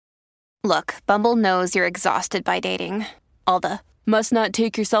Look, Bumble knows you're exhausted by dating. All the must not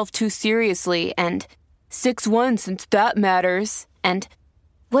take yourself too seriously and 6'1" since that matters. And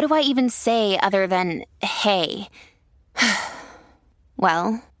what do I even say other than hey?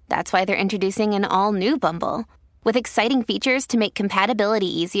 Well, that's why they're introducing an all-new Bumble with exciting features to make compatibility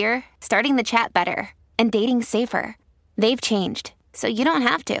easier, starting the chat better, and dating safer. They've changed, so you don't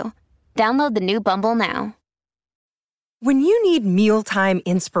have to. Download the new Bumble now. When you need mealtime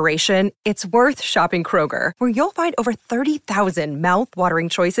inspiration, it's worth shopping Kroger, where you'll find over 30,000 mouth-watering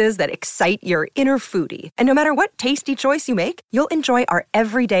choices that excite your inner foodie. And no matter what tasty choice you make, you'll enjoy our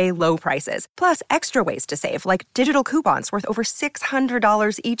everyday low prices, plus extra ways to save, like digital coupons worth over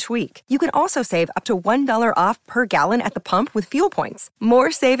 $600 each week. You can also save up to $1 off per gallon at the pump with fuel points.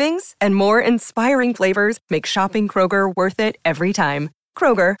 More savings and more inspiring flavors make shopping Kroger worth it every time.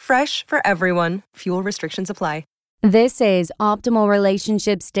 Kroger, fresh for everyone. Fuel restrictions apply. This is Optimal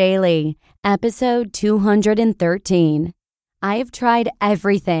Relationships Daily, episode 213. I have tried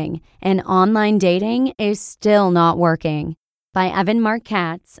everything, and online dating is still not working. By Evan Marc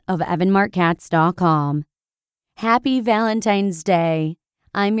Katz of evanmarckatz.com. Happy Valentine's Day.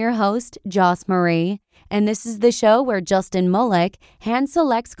 I'm your host, Joss Marie, and this is the show where Justin Mullick hand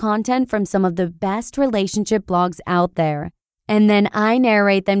selects content from some of the best relationship blogs out there. And then I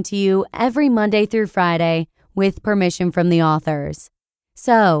narrate them to you every Monday through Friday, with permission from the authors.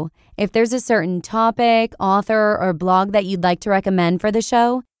 So, if there's a certain topic, author, or blog that you'd like to recommend for the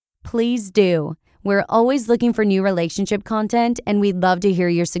show, please do. We're always looking for new relationship content, and we'd love to hear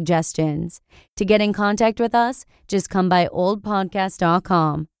your suggestions. To get in contact with us, just come by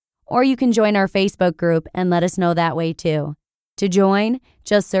oldpodcast.com, or you can join our Facebook group and let us know that way too. To join,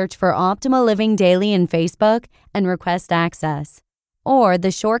 just search for Optimal Living Daily in Facebook and request access. Or the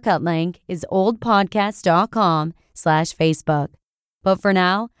shortcut link is oldpodcast.com/Facebook. But for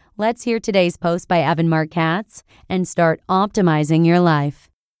now, let's hear today's post by Evan Marc Katz and start optimizing your life.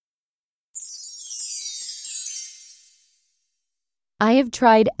 I have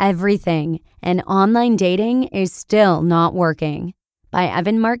tried everything, and online dating is still not working. By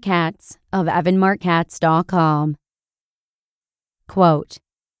Evan Marc Katz of evanmarckatz.com. Quote,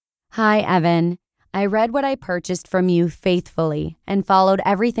 Hi, Evan. I read what I purchased from you faithfully and followed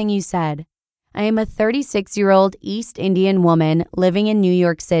everything you said. I am a 36-year-old East Indian woman living in New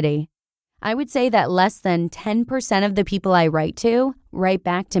York City. I would say that less than 10% of the people I write to write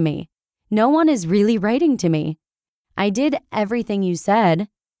back to me. No one is really writing to me. I did everything you said.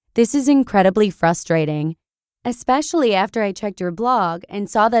 This is incredibly frustrating, especially after I checked your blog and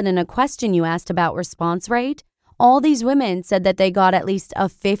saw that in a question you asked about response rate, all these women said that they got at least a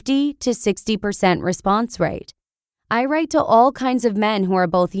 50 to 60% response rate. I write to all kinds of men who are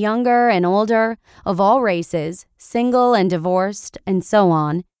both younger and older, of all races, single and divorced, and so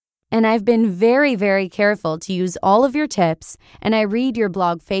on. And I've been very, very careful to use all of your tips, and I read your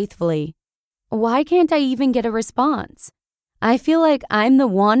blog faithfully. Why can't I even get a response? I feel like I'm the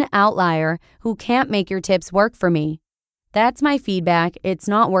one outlier who can't make your tips work for me. That's my feedback. It's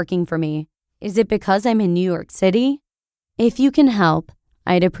not working for me. Is it because I'm in New York City? If you can help,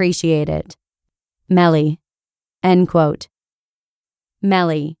 I'd appreciate it. Melly. End quote.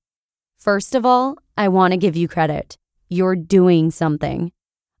 Melly. First of all, I want to give you credit. You're doing something.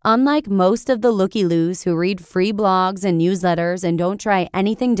 Unlike most of the looky-loos who read free blogs and newsletters and don't try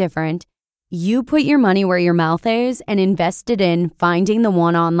anything different, you put your money where your mouth is and invested in finding the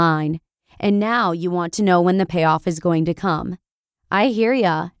one online. And now you want to know when the payoff is going to come. I hear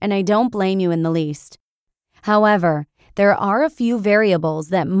ya, and I don't blame you in the least. However, there are a few variables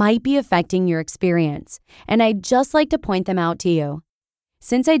that might be affecting your experience, and I'd just like to point them out to you.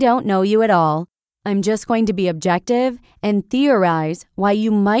 Since I don't know you at all, I'm just going to be objective and theorize why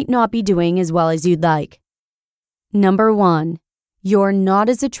you might not be doing as well as you'd like. Number 1, you're not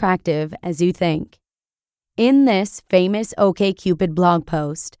as attractive as you think. In this famous OkCupid blog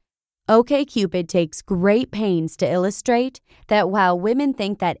post, OkCupid takes great pains to illustrate that while women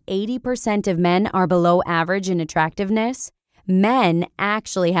think that 80% of men are below average in attractiveness, men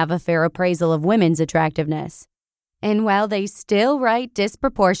actually have a fair appraisal of women's attractiveness. And while they still write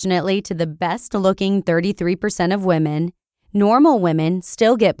disproportionately to the best-looking 33% of women, normal women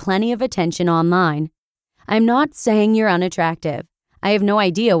still get plenty of attention online. I'm not saying you're unattractive. I have no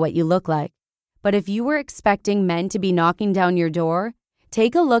idea what you look like. But if you were expecting men to be knocking down your door,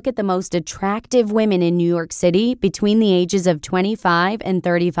 take a look at the most attractive women in New York City between the ages of 25 and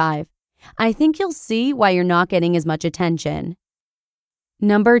 35. I think you'll see why you're not getting as much attention.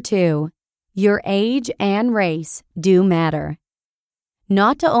 Number 2, your age and race do matter.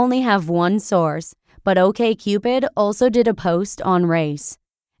 Not to only have one source, but OkCupid also did a post on race.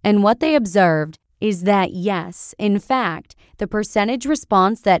 And what they observed is that yes, in fact, the percentage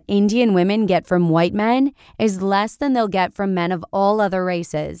response that Indian women get from white men is less than they'll get from men of all other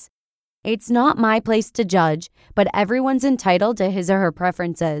races. It's not my place to judge, but everyone's entitled to his or her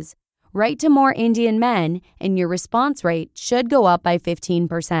preferences. Write to more Indian men, and your response rate should go up by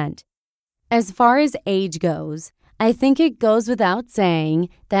 15%. As far as age goes, I think it goes without saying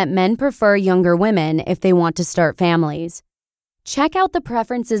that men prefer younger women if they want to start families. Check out the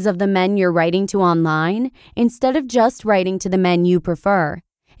preferences of the men you're writing to online instead of just writing to the men you prefer.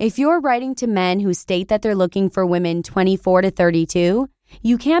 If you're writing to men who state that they're looking for women 24 to 32,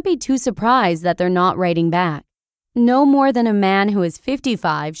 you can't be too surprised that they're not writing back. No more than a man who is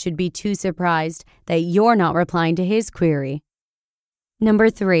 55 should be too surprised that you're not replying to his query. Number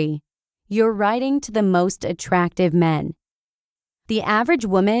 3, you're writing to the most attractive men. The average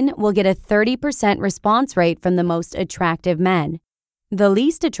woman will get a 30% response rate from the most attractive men. The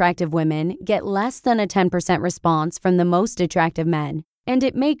least attractive women get less than a 10% response from the most attractive men. And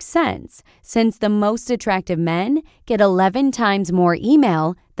it makes sense, since the most attractive men get 11 times more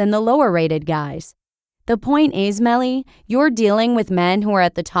email than the lower-rated guys. The point is, Melly, you're dealing with men who are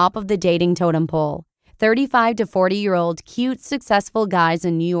at the top of the dating totem pole, 35 to 40-year-old cute, successful guys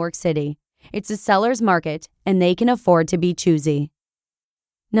in New York City. It's a seller's market, and they can afford to be choosy.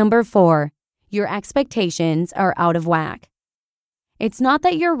 Number 4, your expectations are out of whack. It's not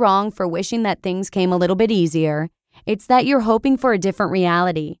that you're wrong for wishing that things came a little bit easier. It's that you're hoping for a different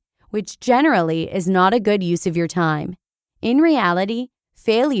reality, which generally is not a good use of your time. In reality,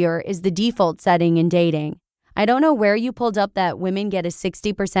 failure is the default setting in dating. I don't know where you pulled up that women get a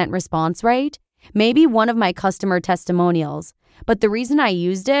 60% response rate. Maybe one of my customer testimonials. But the reason I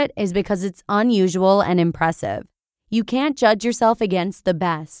used it is because it's unusual and impressive. You can't judge yourself against the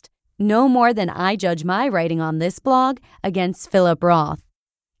best, no more than I judge my writing on this blog against Philip Roth.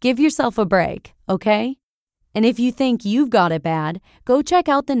 Give yourself a break, okay? And if you think you've got it bad, go check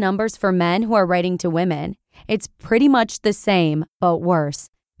out the numbers for men who are writing to women. It's pretty much the same, but worse,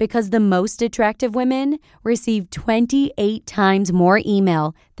 because the most attractive women receive 28 times more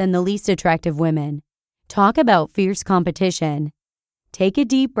email than the least attractive women. Talk about fierce competition. Take a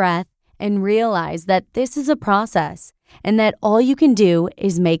deep breath and realize that this is a process and that all you can do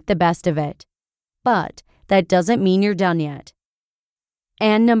is make the best of it. But that doesn't mean you're done yet.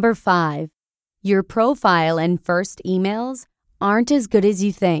 And number 5, your profile and first emails aren't as good as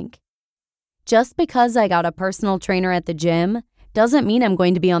you think. Just because I got a personal trainer at the gym doesn't mean I'm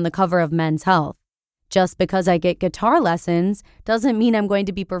going to be on the cover of Men's Health. Just because I get guitar lessons doesn't mean I'm going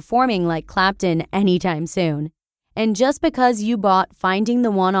to be performing like Clapton anytime soon. And just because you bought Finding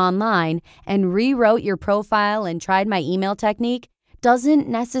the One online and rewrote your profile and tried my email technique doesn't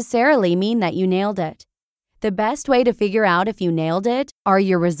necessarily mean that you nailed it. The best way to figure out if you nailed it are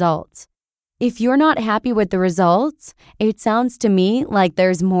your results. If you're not happy with the results, it sounds to me like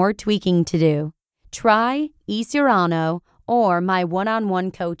there's more tweaking to do. Try eCyrano or my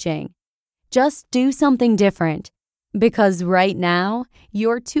one-on-one coaching. Just do something different, because right now,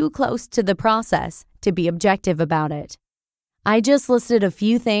 you're too close to the process to be objective about it. I just listed a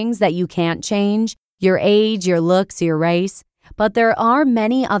few things that you can't change, your age, your looks, your race, but there are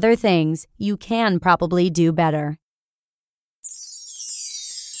many other things you can probably do better.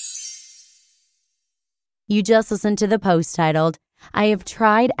 You just listened to the post titled, "I have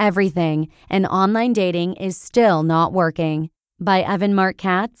tried everything and online dating is still not working," by Evan Mark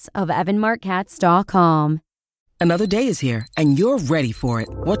Katz of evanmarkkatz.com. Another day is here, and you're ready for it.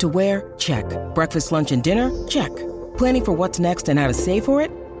 What to wear? Check. Breakfast, lunch, and dinner? Check. Planning for what's next and how to save for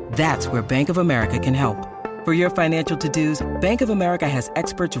it? That's where Bank of America can help. For your financial to-dos, Bank of America has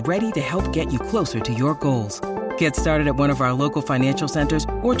experts ready to help get you closer to your goals. Get started at one of our local financial centers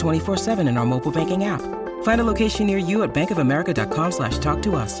or 24/7 in our mobile banking app. Find a location near you at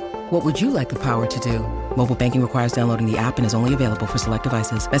bankofamerica.com/talktous. What would you like the power to do? Mobile banking requires downloading the app and is only available for select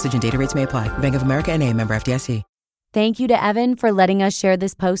devices. Message and data rates may apply. Bank of America NA, member FDIC. Thank you to Evan for letting us share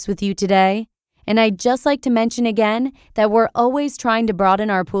this post with you today. And I'd just like to mention again that we're always trying to broaden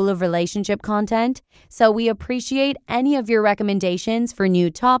our pool of relationship content, so we appreciate any of your recommendations for new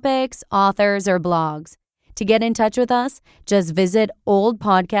topics, authors, or blogs. To get in touch with us, just visit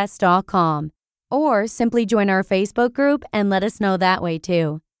oldpodcast.com or simply join our Facebook group and let us know that way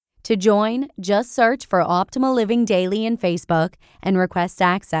too. To join, just search for Optimal Living Daily in Facebook and request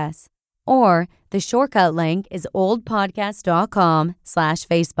access. Or the shortcut link is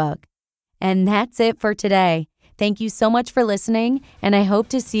oldpodcast.com/Facebook. And that's it for today. Thank you so much for listening, and I hope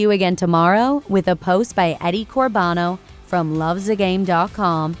to see you again tomorrow with a post by Eddie Corbano from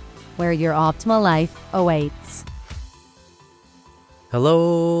lovesagame.com, where your optimal life awaits.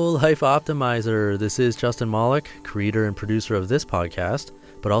 Hello, Life Optimizer. This is Justin Malik, creator and producer of this podcast,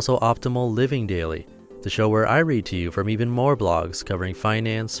 but also Optimal Living Daily, the show where I read to you from even more blogs covering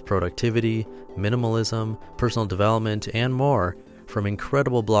finance, productivity, minimalism, personal development, and more from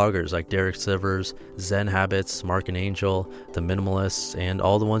incredible bloggers like Derek Sivers, Zen Habits, Mark and Angel, The Minimalists, and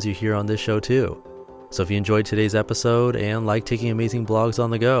all the ones you hear on this show too. So if you enjoyed today's episode and like taking amazing blogs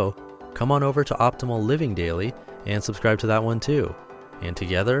on the go, come on over to Optimal Living Daily and subscribe to that one too. And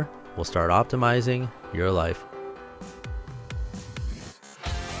together, we'll start optimizing your life.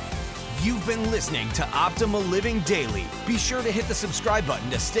 You've been listening to Optimal Living Daily. Be sure to hit the subscribe button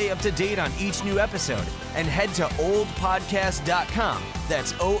to stay up to date on each new episode. And head to oldpodcast.com,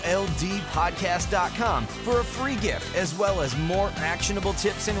 that's OLDpodcast.com, for a free gift as well as more actionable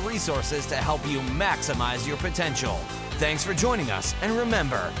tips and resources to help you maximize your potential. Thanks for joining us, and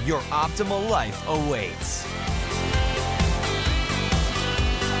remember, your optimal life awaits.